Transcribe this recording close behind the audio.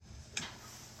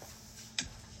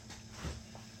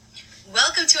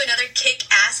to another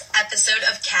kick-ass episode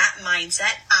of Cat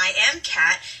Mindset. I am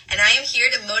Kat, and I am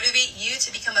here to motivate you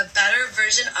to become a better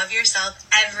version of yourself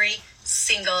every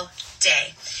single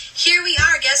day. Here we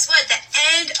are, guess what? The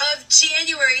end of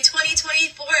January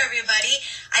 2024, everybody.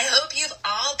 I hope you've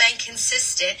all been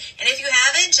consistent, and if you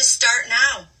haven't, just start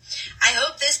now. I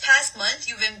hope this past month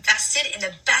you've invested in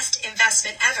the best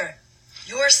investment ever,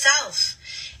 yourself.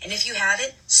 And if you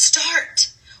haven't, start.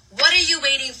 What are you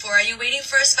waiting for? Are you waiting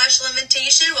for a special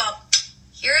invitation? Well,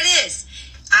 here it is.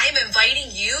 I am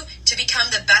inviting you to become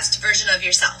the best version of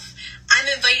yourself. I'm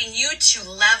inviting you to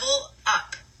level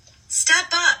up.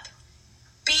 Step up.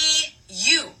 Be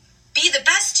you. Be the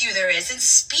best you there is and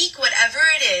speak whatever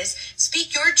it is.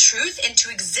 Speak your truth into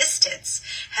existence.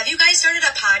 Have you guys started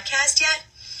a podcast yet?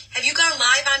 Have you gone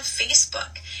live on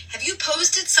Facebook? Have you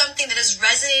posted something that has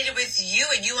resonated with you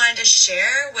and you wanted to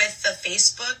share with the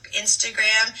Facebook,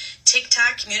 Instagram,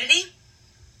 TikTok community?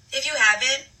 If you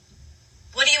haven't,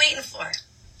 what are you waiting for?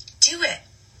 Do it.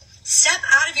 Step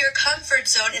out of your comfort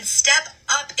zone and step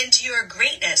up into your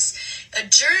greatness. A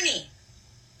journey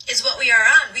is what we are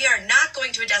on. We are not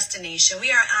going to a destination.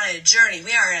 We are on a journey.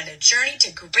 We are on a journey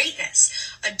to greatness.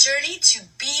 A journey to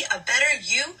be a better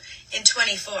you in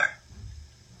 24.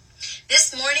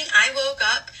 This morning I woke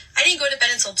up. I didn't go to bed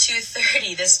until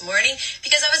 2:30 this morning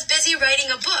because I was busy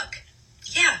writing a book.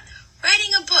 Yeah,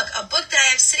 writing a book that I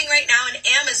have sitting right now on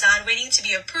Amazon waiting to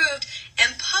be approved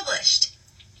and published.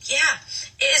 Yeah,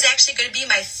 it is actually going to be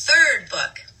my third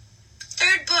book,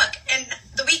 and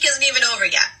the week isn't even over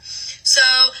yet. So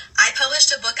I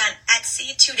published a book on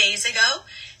Etsy 2 days ago,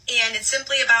 and it's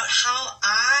simply about how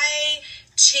I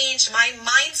changed my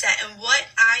mindset and what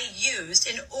I used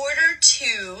in order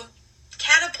to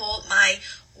catapult my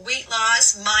weight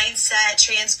loss mindset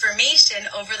transformation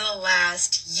over the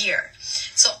last year.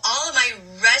 So all of my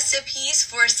recipes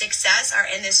for success are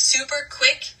in this super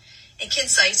quick and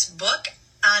concise book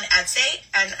on Etsy.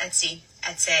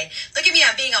 Look at me,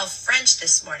 I'm being all French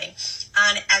this morning.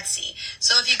 On Etsy.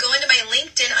 So if you go into my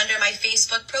LinkedIn under my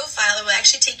Facebook profile, it will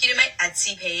actually take you to my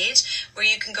Etsy page where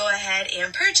you can go ahead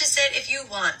and purchase it if you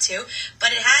want to.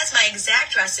 But it has my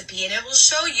exact recipe and it will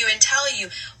show you and tell you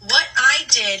what I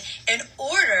did in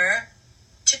order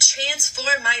to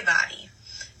transform my body.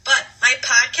 But my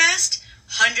podcast,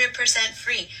 100%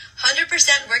 free,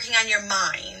 100% working on your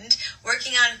mind,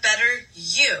 working on better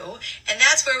you. And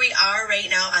that's where we are right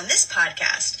now on this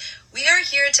podcast. We are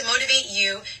here to motivate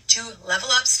you to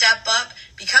level up, step up,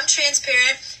 become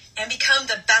transparent, and become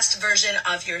the best version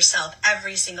of yourself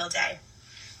every single day.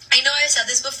 I know I've said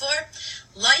this before,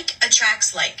 like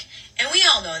attracts like. And we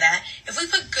all know that. If we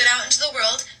put good out into the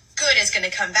world, good is going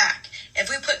to come back. If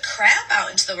we put crap out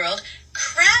into the world,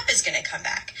 crap is going to come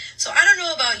back. So I don't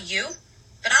know about you,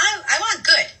 but I want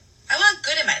good. I want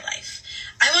good in my life.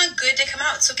 I want good to come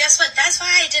out. So guess what? That's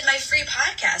why I did my free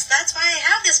podcast. That's why I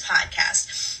have this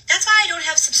podcast. That's why I don't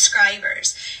have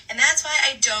subscribers. And that's why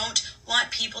I don't want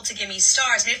people to give me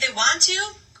stars. And if they want to,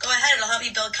 go ahead. It'll help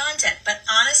me build content. But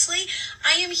honestly,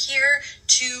 I am here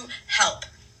to help.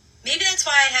 Maybe that's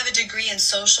why I have a degree in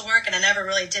social work and I never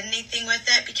really did anything with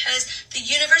it, because the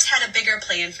universe had a bigger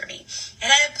plan for me. It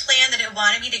had a plan that it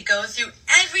wanted me to go through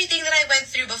everything that I went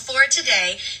through before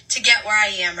today to get where I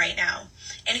am right now.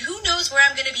 And who knows where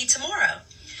I'm going to be tomorrow?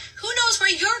 Who knows where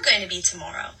you're going to be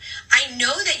tomorrow? I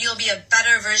know that you'll be a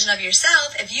better version of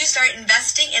yourself if you start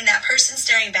investing in that person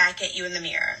staring back at you in the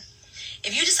mirror.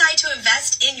 If you decide to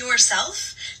invest in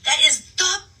yourself, that is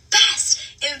the best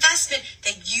investment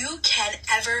that you can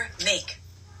ever make.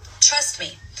 Trust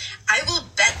me, I will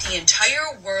bet the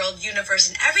entire world, universe,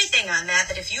 and everything on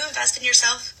that if you invest in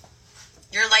yourself,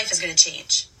 your life is going to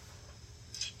change.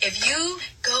 If you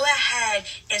go ahead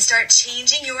and start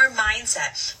changing your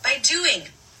mindset by doing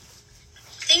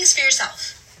things for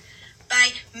yourself, by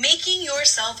making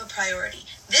yourself a priority.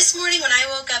 This morning when I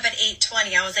woke up at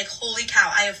 8:20, I was like, holy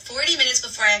cow, I have 40 minutes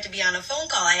before I have to be on a phone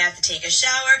call. I have to take a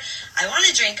shower. I want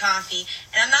to drink coffee,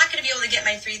 and I'm not going to be able to get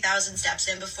my 3,000 steps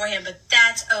in beforehand, but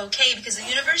that's okay because the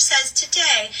universe says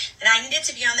today that I needed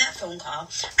to be on that phone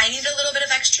call. I need a little bit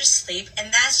of extra sleep,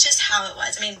 and that's just how it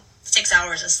was. 6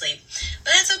 hours of sleep.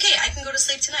 But that's okay. I can go to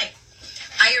sleep tonight.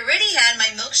 I already had my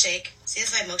milkshake. See,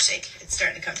 this is my milkshake. It's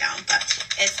starting to come down, but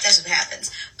that's what happens.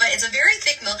 But it's a very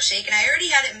thick milkshake, and I already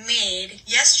had it made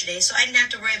yesterday, so I didn't have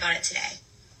to worry about it today.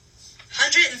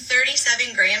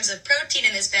 137 grams of protein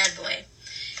in this bad boy.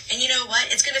 And you know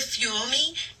what? It's going to fuel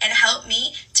me and help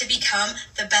me to become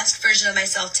the best version of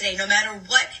myself today, no matter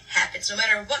what happens, no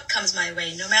matter what comes my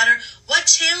way, no matter what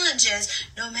challenges,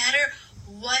 no matter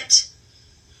what.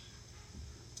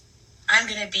 I'm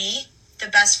going to be the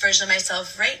best version of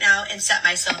myself right now and set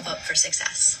myself up for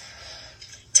success.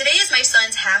 Today is my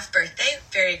son's half birthday.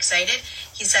 Very excited.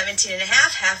 He's 17 and a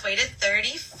half, halfway to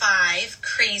 35.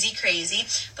 Crazy, crazy.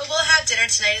 But we'll have dinner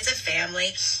tonight as a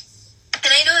family. And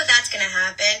I know that that's going to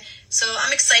happen. So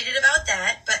I'm excited about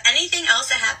that. But anything else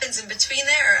that happens in between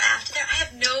there or after there, I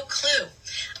have no clue.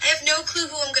 I have no clue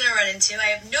who I'm going to run into.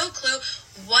 I have no clue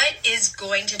what is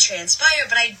going to transpire.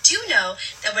 But I do know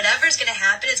that whatever is going to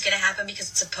happen is going to happen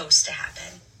because it's supposed to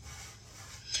happen.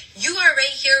 You are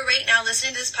right here, right now,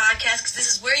 listening to this podcast because this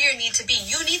is where you need to be.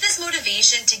 You need this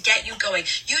motivation to get you going.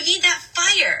 You need that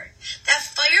fire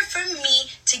from me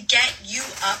to get you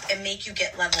up and make you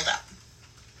get leveled up.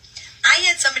 I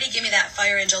had somebody give me that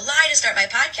fire in July to start my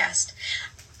podcast.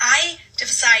 I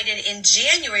decided in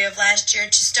January of last year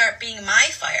to start being my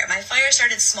fire. My fire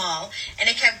started small, and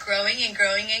it kept growing and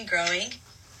growing and growing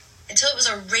until it was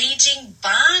a raging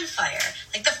bonfire.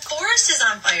 Like the forest is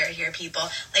on fire here, people.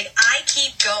 Like I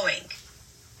keep going.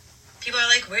 People are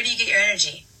like, where do you get your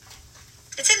energy?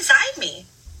 It's inside me.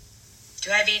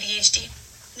 Do I have ADHD?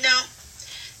 No.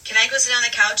 Can I go sit on the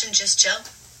couch and just chill?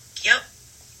 Yep.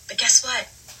 But guess what?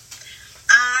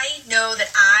 I know that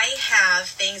I have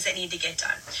things that need to get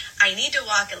done. I need to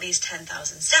walk at least 10,000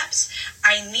 steps.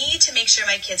 I need to make sure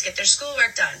my kids get their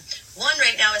schoolwork done. One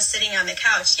right now is sitting on the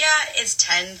couch. Yeah, it's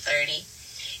 10:30.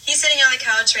 He's sitting on the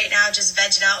couch right now just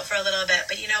vegging out for a little bit.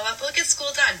 But you know what? We'll get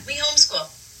school done. We homeschool.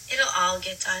 It'll all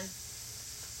get done.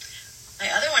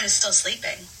 My other one is still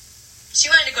sleeping. She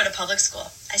wanted to go to public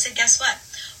school. I said, guess what?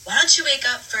 Why don't you wake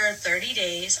up for 30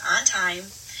 days on time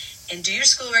and do your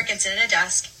schoolwork and sit at a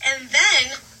desk, and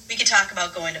then we could talk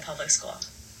about going to public school.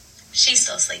 She's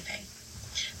still sleeping.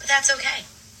 But that's okay.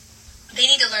 They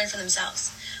need to learn for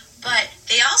themselves. But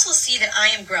they also see that I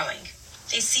am growing.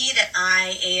 They see that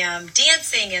I am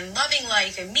dancing and loving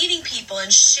life and meeting people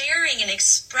and sharing and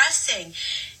expressing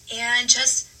and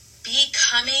just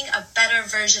becoming a better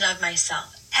version of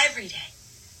myself every day.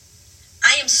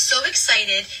 I am so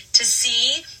excited to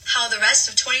see how the rest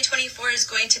of 2024 is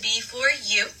going to be for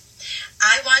you.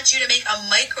 I want you to make a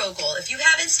micro goal. If you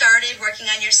haven't started working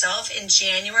on yourself in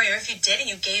January, or if you did and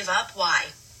you gave up, why?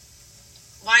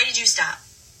 Why did you stop?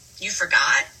 You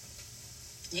forgot?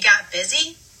 You got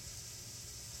busy?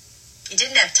 You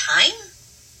didn't have time?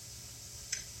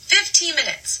 15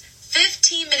 minutes.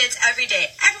 15 minutes every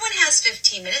day. Everyone has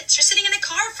 15 minutes. You're sitting in a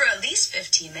car for at least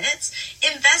 15 minutes.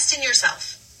 Invest in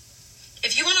yourself.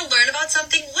 If you want to learn about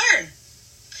something, learn.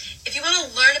 If you want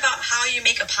to learn about how you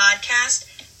make a podcast,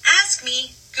 ask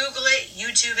me, Google it,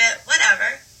 YouTube it,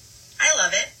 whatever. I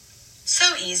love it.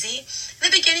 So easy.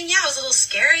 In the beginning, yeah, it was a little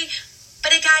scary,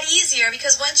 but it got easier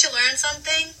because once you learn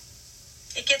something,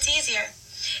 it gets easier.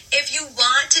 If you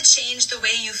want to change the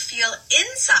way you feel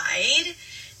inside,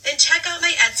 then check out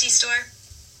my Etsy store.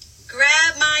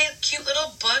 Grab my cute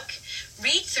little book,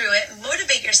 read through it,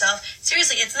 motivate yourself.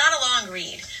 Seriously, it's not a long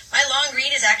read. My long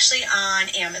read is actually on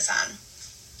Amazon.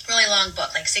 Really long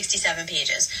book, like 67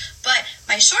 pages. But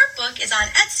my short book is on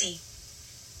Etsy.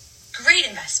 Great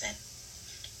investment.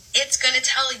 It's going to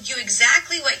tell you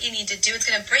exactly what you need to do. It's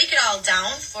going to break it all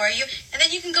down for you, and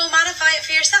then you can go modify it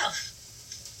for yourself.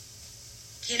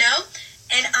 You know?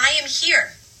 And I am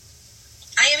here.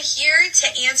 I am here to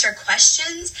answer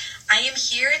questions. I am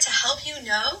here to help you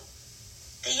know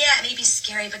that, yeah, it may be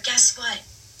scary, but guess what?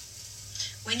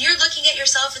 When you're looking at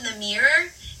yourself in the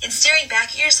mirror and staring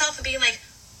back at yourself and being like,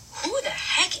 who the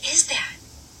heck is that?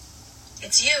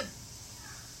 It's you.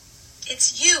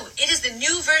 It's you. It is the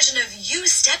new version of you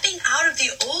stepping out of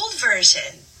the old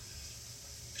version.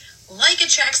 Like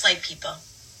attracts like, people.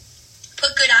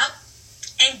 Put good out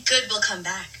and good will come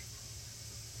back.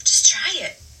 Just try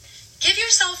it. Give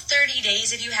yourself 30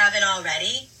 days if you haven't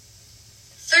already.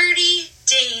 30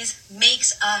 days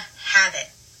makes a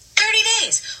habit. 30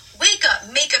 days. Wake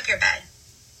up, make up your bed.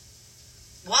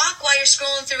 Walk while you're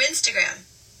scrolling through Instagram.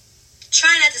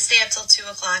 Try not to stay up till 2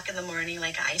 o'clock in the morning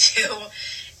like I do.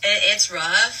 It's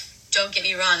rough. Don't get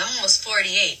me wrong. I'm almost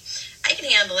 48. I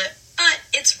can handle it, but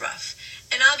it's rough.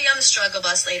 And I'll be on the struggle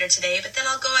bus later today, but then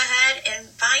I'll go ahead and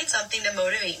find something to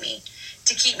motivate me,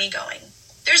 to keep me going.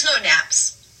 There's no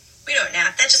naps. We don't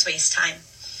nap. That just wastes time.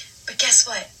 But guess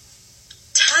what?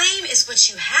 Time is what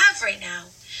you have right now.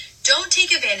 Don't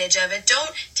take advantage of it.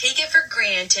 Don't take it for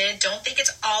granted. Don't think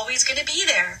it's always going to be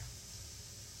there.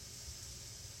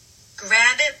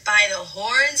 Grab it by the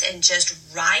horns and just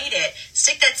ride it.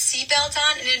 Stick that seatbelt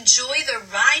on and enjoy the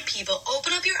ride, people.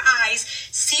 Open up your eyes.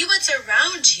 See what's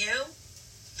around you.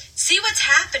 See what's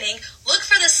happening. Look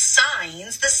for the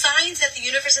signs that the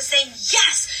universe is saying,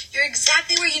 yes, you're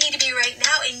exactly where you need to be right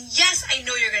now. And yes, I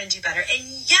know you're going to do better. And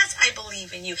yes, I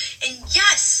believe in you. And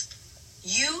yes,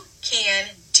 you can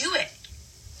do it.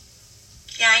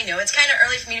 Yeah, I I know it's kind of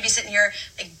early for me to be sitting here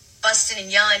like busting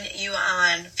and yelling at you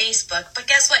on Facebook, but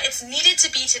guess what? It's needed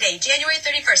to be today, January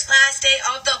 31st, last day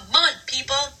of the month,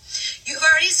 people. You've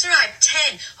already survived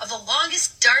 10 of the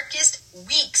longest, darkest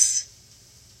weeks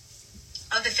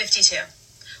of the 52.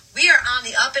 We are on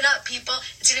the up and up, people.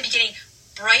 It's going to be getting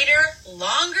brighter,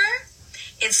 longer.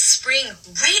 It's spring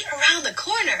right around the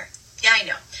corner. Yeah, I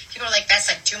know. People are like, that's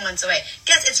like 2 months away.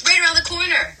 Guess it's right around the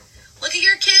corner. Look at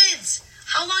your kids.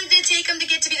 How long did it take them to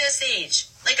get to be this age?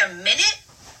 Like a minute?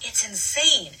 It's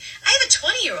insane. I have a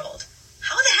 20-year-old.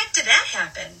 How the heck did that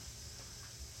happen?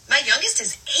 My youngest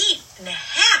is 8 and a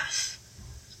half.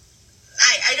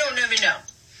 I don't even know.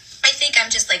 I think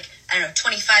I'm just like,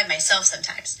 25 myself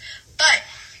sometimes. But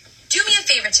do me a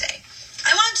favor today.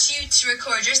 I want you to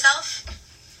record yourself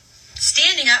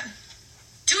standing up,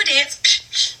 do a dance,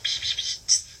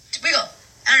 wiggle,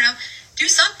 do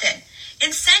something,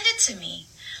 and send it to me.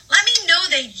 Let me know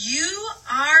that you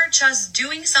are just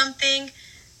doing something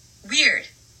weird,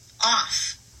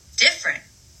 off, different,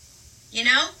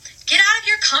 Get out of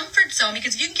your comfort zone,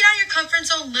 because if you can get out of your comfort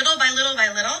zone little by little by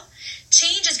little,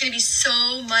 change is going to be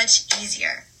so much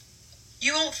easier.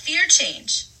 You won't fear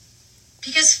change,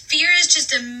 because fear is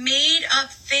just a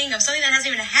made-up thing of something that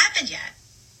hasn't even happened yet.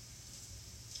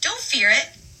 Don't fear it.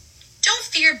 Don't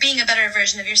fear being a better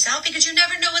version of yourself, because you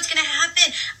never know what's going to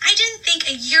happen. I didn't think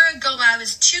a year ago I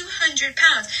was 200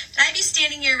 pounds that I'd be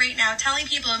standing here right now telling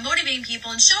people and motivating people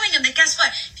and showing them that, guess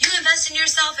what? If you invest in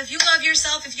yourself, if you love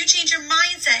yourself, if you change your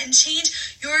mindset and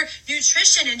change your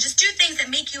nutrition and just do things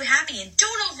that make you happy and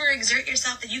don't overexert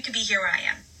yourself, that you can be here where I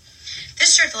am.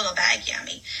 This shirt's a little baggy on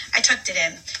me. I tucked it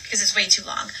in because it's way too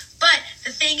long. But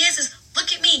the thing is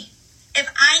look at me. If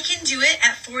I can do it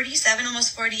at 47,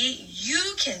 almost 48,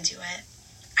 you can do it.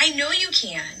 I know you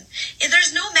can. If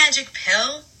there's no magic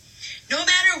pill, no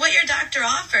matter what your doctor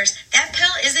offers, that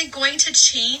pill isn't going to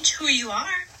change who you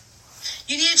are.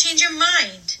 You need to change your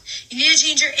mind. You need to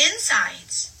change your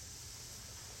insides.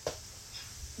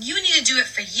 You need to do it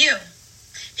for you.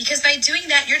 Because by doing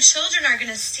that, your children are going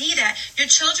to see that. Your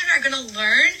children are going to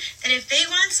learn that if they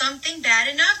want something bad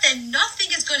enough, then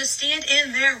nothing is going to stand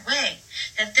in their way.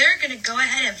 That they're going to go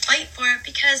ahead and fight for it,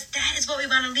 because that is what we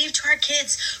want to leave to our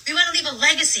kids. We want to leave a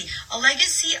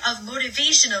legacy of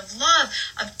motivation, of love,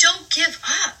 of don't give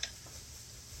up.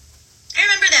 I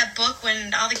remember that book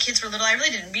when all the kids were little. I really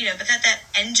didn't read it, but that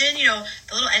engine,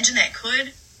 the little engine that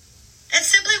could, that's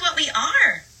simply what we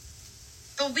are.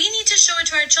 But we need to show it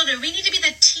to our children. We need to be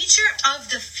the teacher of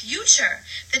the future,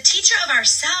 the teacher of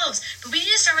ourselves. But we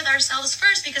need to start with ourselves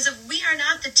first, because if we are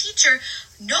not the teacher,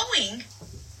 knowing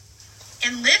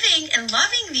and living and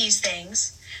loving these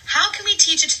things, how can we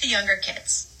teach it to the younger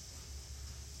kids?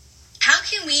 How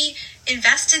can we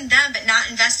invest in them but not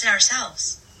invest in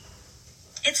ourselves?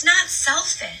 It's not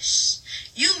selfish.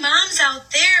 You moms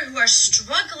out there who are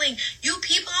struggling, you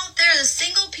people out there, the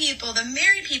single people, the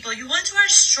married people, you ones who are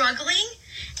struggling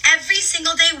every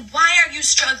single day, why are you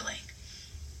struggling?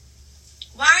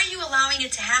 Why are you allowing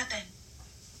it to happen?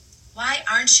 Why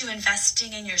aren't you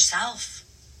investing in yourself?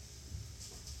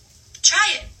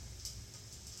 Try it.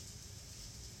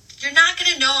 You're not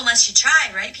going to know unless you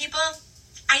try, right, people?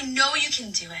 I know you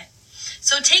can do it.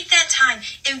 So take that time.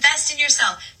 Invest in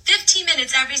yourself. 15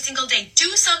 minutes every single day.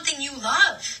 Do something you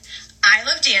love. I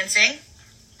love dancing.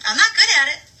 I'm not good at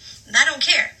it, and I don't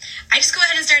care. I just go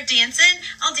ahead and start dancing.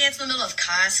 I'll dance in the middle of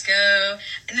Costco,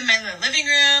 and then my living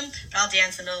room, but I'll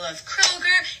dance in the middle of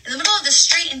Kroger, in the middle of the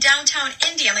street in downtown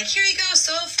Indy. I'm like, here you go,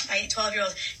 Soph, my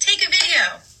 12-year-old. Take a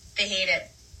video. They hate it.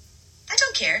 I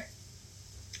don't care.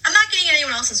 I'm not getting in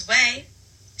anyone else's way.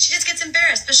 She just gets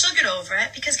embarrassed, but she'll get over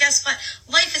it, because guess what?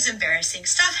 Life is embarrassing.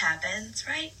 Stuff happens,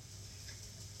 right?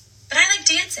 But I like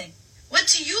dancing. What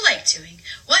do you like doing?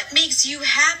 What makes you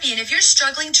happy? And if you're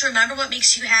struggling to remember what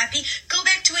makes you happy, go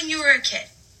back to when you were a kid.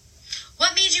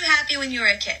 What made you happy when you were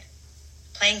a kid?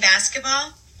 Playing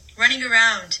basketball? Running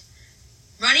around?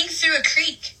 Running through a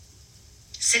creek?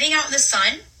 Sitting out in the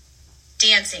sun?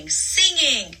 Dancing?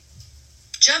 Singing?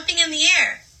 Jumping in the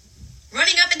air?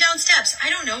 Running up and down steps? I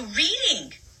don't know.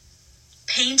 Reading?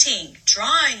 Painting?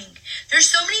 Drawing? There's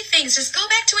so many things. Just go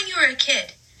back to when you were a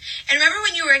kid. And remember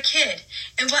when you were a kid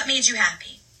and what made you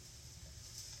happy.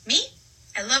 Me?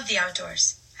 I love the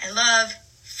outdoors. I love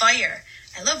fire.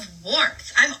 I love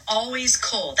warmth. I'm always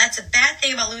cold. That's a bad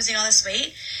thing about losing all this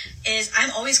weight, is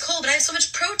I'm always cold, but I have so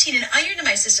much protein and iron in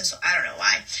my system, so I don't know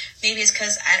why. Maybe it's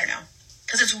because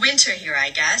it's winter here,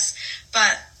 I guess.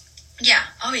 But yeah,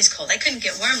 always cold. I couldn't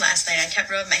get warm last night. I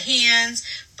kept rubbing my hands,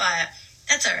 but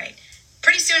that's all right.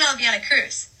 Pretty soon I'll be on a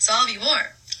cruise, so I'll be warm.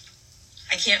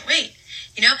 I can't wait.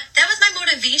 That was my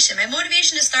motivation. My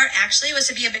motivation to start actually was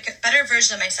to be a better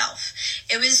version of myself.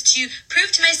 It was to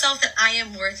prove to myself that I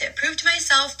am worth it. Prove to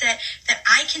myself that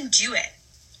I can do it.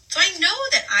 So I know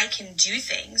that I can do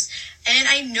things, and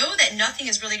I know that nothing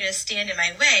is really going to stand in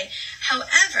my way.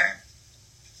 However,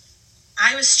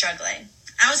 I was struggling.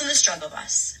 I was on the struggle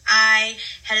bus. I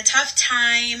had a tough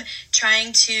time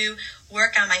trying to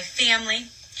work on my family,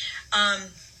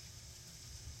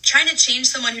 trying to change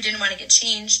someone who didn't want to get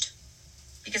changed,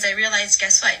 because I realized,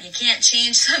 guess what? You can't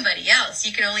change somebody else.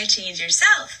 You can only change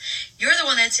yourself. You're the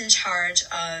one that's in charge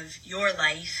of your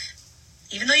life.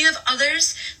 Even though you have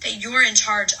others that you're in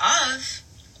charge of.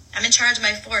 I'm in charge of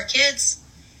my 4 kids.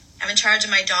 I'm in charge of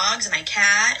my dogs and my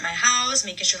cat, my house,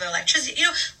 making sure there's electricity.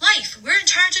 Life. We're in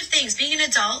charge of things. Being an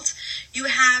adult, you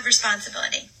have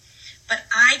responsibility. But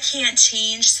I can't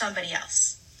change somebody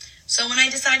else. So when I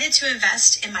decided to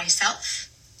invest in myself,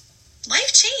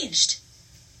 life changed.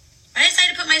 When I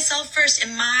decided to put myself first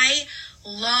and my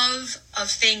love of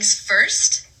things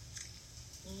first,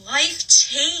 life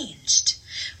changed.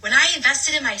 When I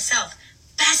invested in myself,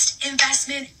 best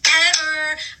investment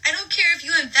ever. I don't care if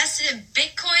you invested in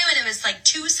Bitcoin when it was like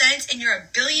 2 cents and you're a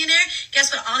billionaire.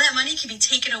 Guess what? All that money can be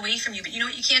taken away from you. But you know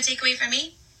what you can't take away from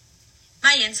me?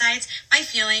 My insights, my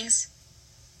feelings,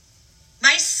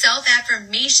 my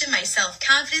self-affirmation, my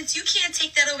self-confidence. You can't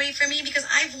take that away from me, because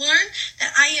I've learned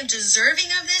that I am deserving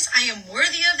of this. I am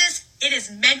worthy of this. It is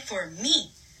meant for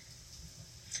me.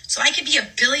 So I could be a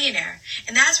billionaire.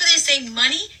 And that's where they say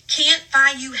money can't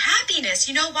buy you happiness.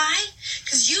 You know why?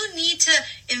 Because you need to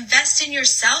invest in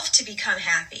yourself to become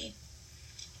happy.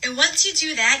 And once you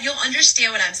do that, you'll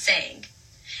understand what I'm saying.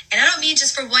 And I don't mean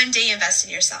just for one day invest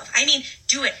in yourself. I mean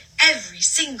do it every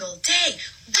single day.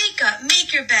 Wake up,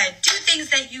 make your bed, do things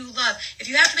that you love. If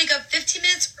you have to wake up 15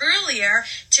 minutes earlier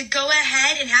to go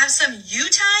ahead and have some you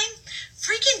time,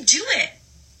 freaking do it.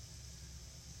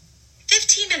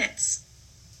 15 minutes.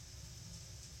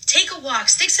 Take a walk,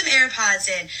 stick some AirPods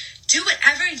in, do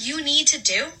whatever you need to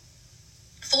do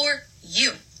for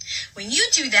you. When you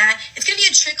do that, it's going to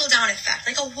be a trickle-down effect,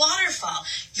 like a waterfall.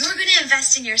 You're going to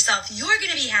invest in yourself. You're going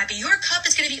to be happy. Your cup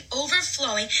is going to be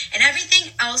overflowing, and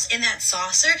everything else in that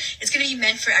saucer is going to be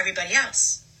meant for everybody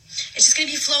else. It's just going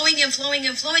to be flowing and flowing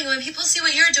and flowing. When people see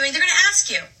what you're doing, they're going to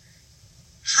ask you,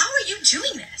 how are you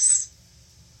doing this?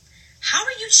 How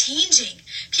are you changing?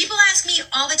 People ask me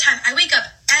all the time. I wake up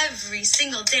every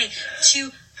single day to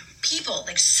people,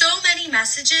 like so many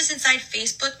messages inside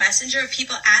Facebook Messenger of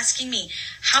people asking me,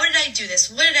 how did I do this?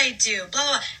 What did I do? Blah,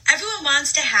 blah, blah. Everyone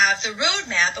wants to have the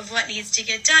roadmap of what needs to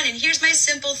get done. And here's my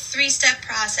simple 3-step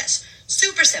process.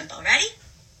 Super simple. Ready?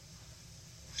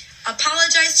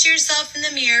 Apologize to yourself in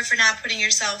the mirror for not putting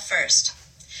yourself first.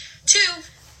 2,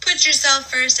 put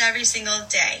yourself first every single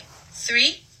day.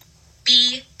 3,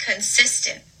 be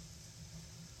consistent.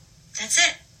 That's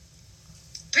it.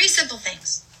 3 simple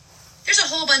things. There's a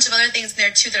whole bunch of other things in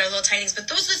there too that are little tiny things, but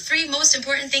those are the 3 most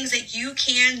important things that you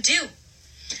can do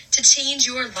to change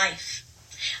your life.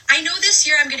 I know this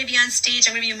year I'm going to be on stage.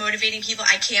 I'm going to be motivating people.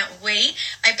 I can't wait.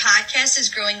 My podcast is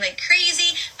growing like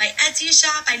crazy. My Etsy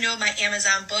shop, I know my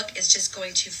Amazon book is just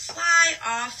going to fly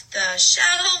off the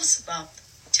shelves. Well,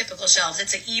 typical shelves.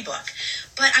 It's an ebook.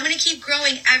 But I'm going to keep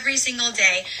growing every single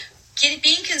day.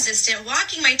 Being consistent,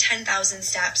 walking my 10,000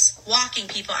 steps, walking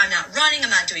people. I'm not running,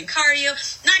 I'm not doing cardio,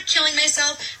 I'm not killing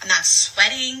myself, I'm not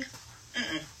sweating.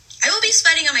 I will be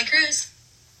sweating on my cruise.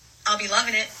 I'll be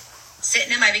loving it.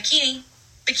 Sitting in my bikini.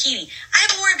 I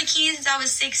haven't worn a bikini since I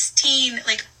was 16,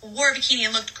 wore a bikini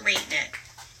and looked great in it.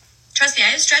 Trust me, I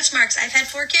have stretch marks. I've had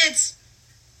 4 kids.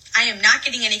 I am not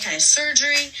getting any kind of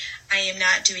surgery. I am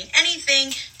not doing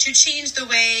anything to change the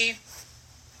way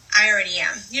I already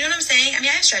am. You know what I'm saying? I mean,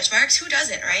 I have stretch marks. Who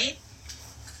doesn't, right?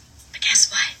 But guess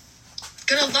what?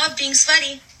 Gonna love being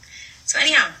sweaty. So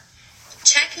anyhow,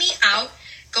 check me out.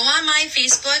 Go on my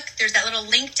Facebook. There's that little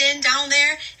LinkedIn down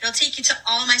there. It'll take you to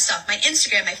all my stuff. My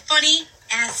Instagram, my funny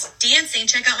ass dancing.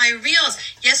 Check out my reels.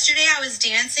 Yesterday I was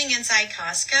dancing inside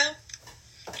Costco.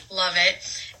 Love it.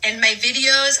 And my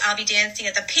videos, I'll be dancing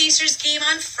at the Pacers game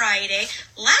on Friday.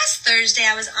 Last Thursday,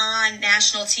 I was on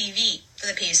national TV for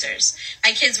the Pacers.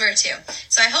 My kids were too.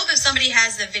 So I hope if somebody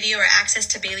has the video or access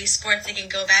to Bailey Sports, they can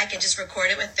go back and just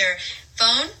record it with their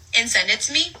phone and send it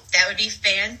to me. That would be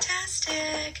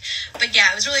fantastic. But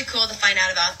yeah, it was really cool to find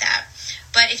out about that.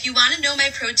 But if you want to know my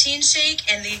protein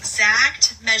shake and the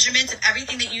exact measurements of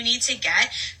everything that you need to get,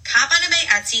 cop onto my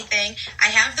Etsy thing. I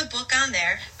have the book on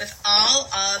there with all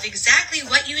of exactly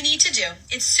what you need to do.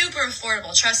 It's super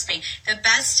affordable, trust me. The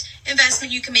best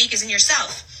investment you can make is in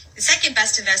yourself. The second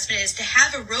best investment is to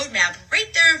have a roadmap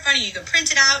right there in front of you. You can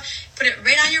print it out, put it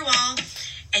right on your wall,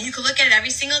 And you can look at it every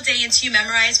single day until you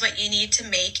memorize what you need to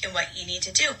make and what you need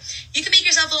to do. You can make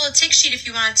yourself a little tick sheet if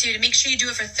you want to make sure you do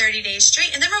it for 30 days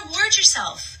straight, and then reward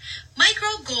yourself.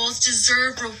 Micro goals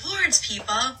deserve rewards,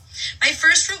 people. My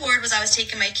first reward was I was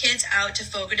taking my kids out to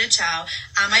Fogo de Chao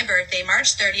on my birthday,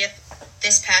 March 30th,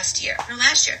 last year.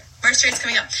 March 30th is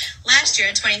coming up. Last year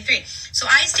in 23. So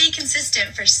I stayed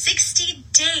consistent for 60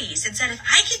 days and said, if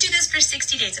I can do this for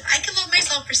 60 days, if I can love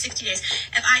myself for 60 days,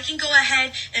 if I can go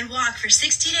ahead and walk for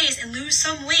 60 days and lose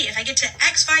some weight, if I get to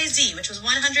XYZ, which was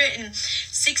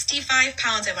 165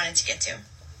 pounds I wanted to get to.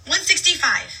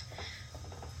 165.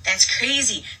 That's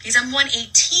crazy because I'm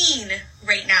 118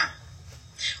 right now.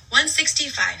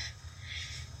 165.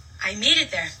 I made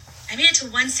it there. I made it to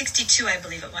 162, I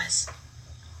believe it was.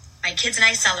 My kids and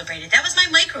I celebrated. That was my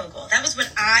micro goal. That was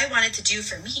what I wanted to do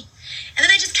for me. And then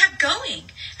I just kept going.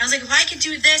 I was like, if I can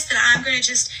do this, then I'm going to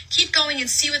just keep going and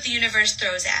see what the universe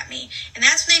throws at me. And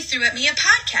that's when they threw at me a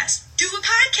podcast. Do a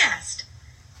podcast.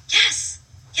 Yes.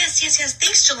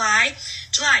 Thanks, July.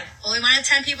 Only 1 in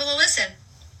 10 people will listen.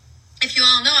 If you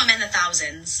all know, I'm in the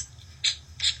thousands.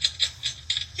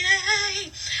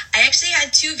 Yay! I actually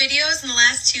had 2 videos in the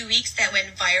last 2 weeks that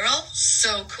went viral.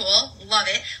 So cool. Love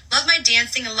it. Love my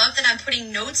dancing. I love that I'm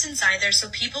putting notes inside there so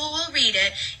people will read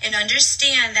it and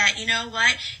understand that, you know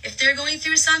what? If they're going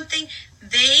through something,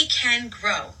 they can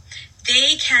grow.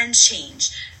 They can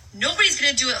change. Nobody's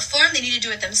going to do it for them. They need to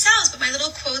do it themselves. But my little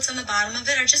quotes on the bottom of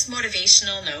it are just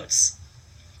motivational notes.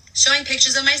 Showing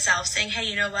pictures of myself saying, hey,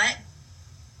 you know what?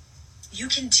 You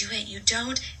can do it. You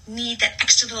don't need that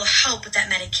extra little help with that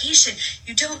medication.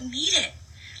 You don't need it.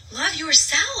 Love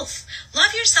yourself.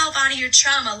 Love yourself out of your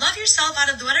trauma. Love yourself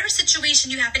out of whatever situation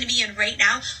you happen to be in right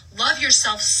now. Love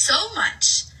yourself so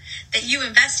much that you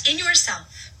invest in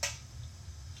yourself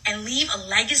and leave a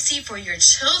legacy for your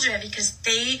children because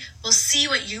they will see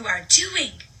what you are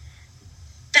doing.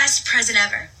 Best present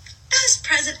ever. Best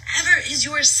present ever is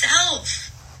yourself.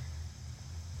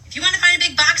 If you want to find a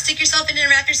big box, stick yourself in it and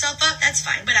wrap yourself up, that's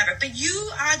fine, whatever. But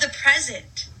you are the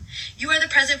present. You are the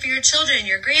present for your children,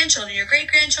 your grandchildren, your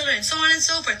great-grandchildren, and so on and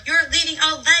so forth. You're leaving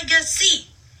a legacy.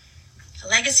 A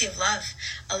legacy of love.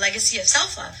 A legacy of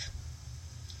self-love.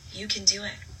 You can do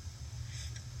it.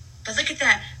 But look at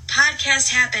that.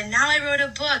 Podcast happened. Now I wrote a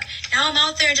book. Now I'm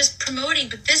out there and just promoting.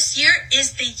 But this year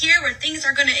is the year where things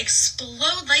are going to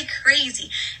explode like crazy.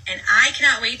 And I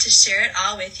cannot wait to share it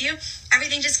all with you.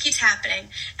 Everything just keeps happening.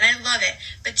 And I love it.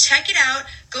 But check it out.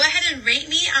 Go ahead and rate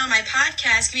me on my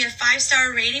podcast. Give me a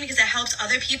 5-star rating because it helps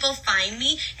other people find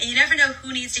me. And you never know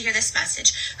who needs to hear this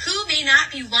message. Who may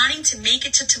not be wanting to make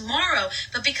it to tomorrow.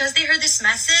 But because they heard this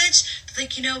message, they're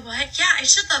like, you know what? Yeah, I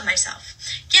should love myself.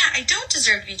 Yeah, I don't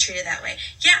deserve to be treated that way.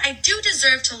 Yeah, I do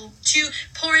deserve to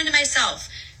pour into myself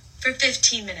for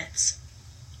 15 minutes.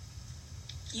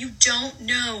 You don't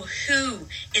know who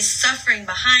is suffering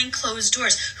behind closed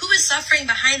doors. Who is suffering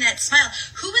behind that smile?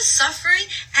 Who is suffering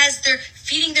as they're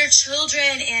feeding their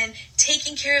children and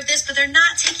taking care of this, but they're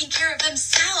not taking care of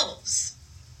themselves?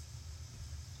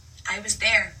 I was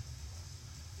there.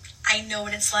 I know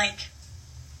what it's like.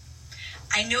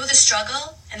 I know the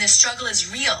struggle, and the struggle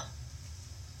is real.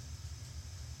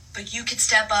 But you could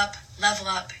step up, level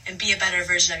up, and be a better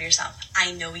version of yourself.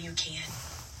 I know you can.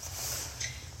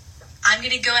 I'm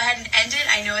going to go ahead and end it.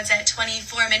 I know it's at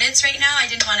 24 minutes right now. I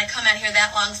didn't want to come out here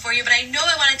that long for you, but I know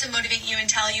I wanted to motivate you and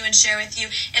tell you and share with you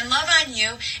and love on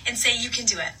you and say you can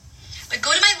do it. But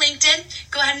go to my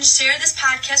LinkedIn, go ahead and share this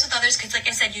podcast with others because, like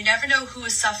I said, you never know who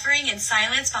is suffering in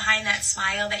silence behind that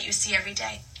smile that you see every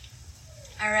day.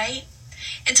 All right?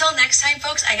 Until next time,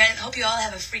 folks, I hope you all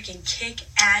have a freaking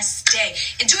kick-ass day.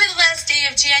 Enjoy the last day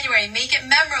of January. Make it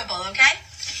memorable, okay?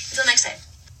 Until next time.